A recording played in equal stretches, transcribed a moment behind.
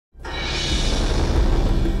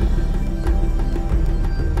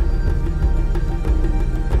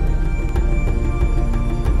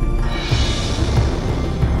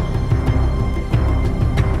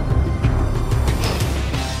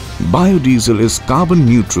Biodiesel is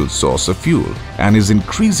carbon-neutral source of fuel and is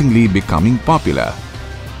increasingly becoming popular.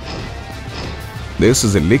 This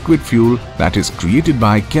is a liquid fuel that is created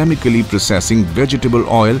by chemically processing vegetable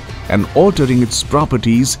oil and altering its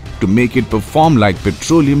properties to make it perform like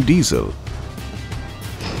petroleum diesel.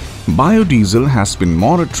 Biodiesel has been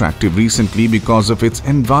more attractive recently because of its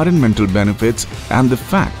environmental benefits and the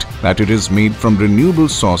fact that it is made from renewable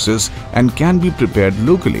sources and can be prepared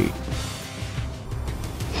locally.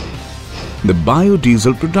 The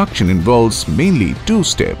biodiesel production involves mainly two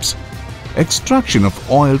steps: extraction of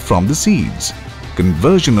oil from the seeds,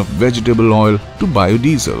 conversion of vegetable oil to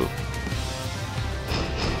biodiesel.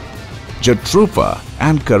 Jatropha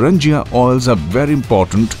and Karangia oils are very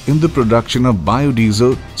important in the production of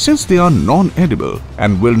biodiesel since they are non-edible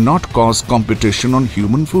and will not cause competition on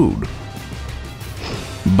human food.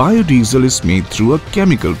 Biodiesel is made through a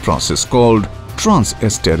chemical process called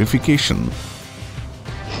transesterification.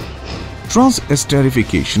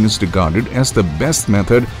 Transesterification is regarded as the best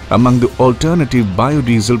method among the alternative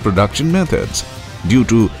biodiesel production methods due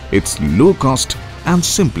to its low cost and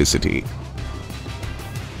simplicity.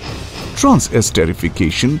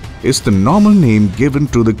 Transesterification is the normal name given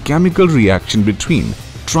to the chemical reaction between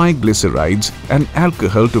triglycerides and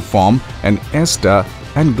alcohol to form an ester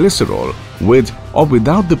and glycerol with or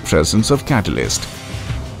without the presence of catalyst.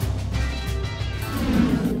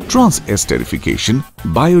 Transesterification,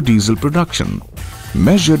 biodiesel production.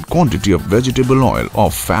 Measured quantity of vegetable oil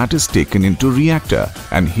or fat is taken into reactor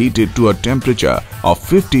and heated to a temperature of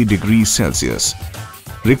 50 degrees Celsius.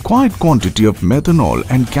 Required quantity of methanol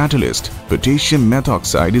and catalyst, potassium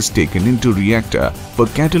methoxide, is taken into reactor for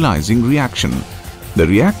catalyzing reaction. The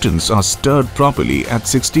reactants are stirred properly at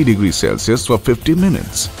 60 degrees Celsius for 50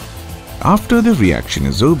 minutes. After the reaction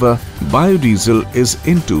is over, biodiesel is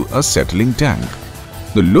into a settling tank.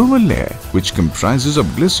 The lower layer, which comprises of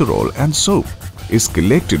glycerol and soap, is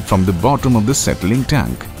collected from the bottom of the settling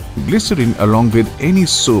tank. Glycerin along with any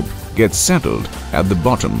soap gets settled at the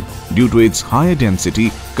bottom due to its higher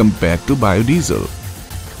density compared to biodiesel.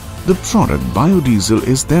 The product biodiesel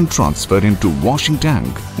is then transferred into washing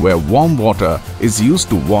tank where warm water is used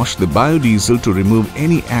to wash the biodiesel to remove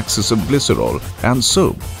any excess of glycerol and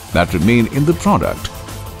soap that remain in the product.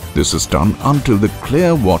 This is done until the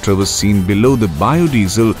clear water was seen below the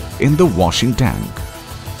biodiesel in the washing tank.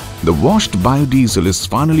 The washed biodiesel is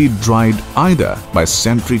finally dried either by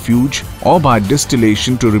centrifuge or by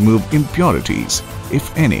distillation to remove impurities,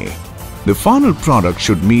 if any. The final product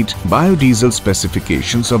should meet biodiesel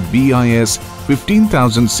specifications of BIS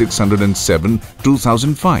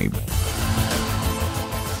 15607-2005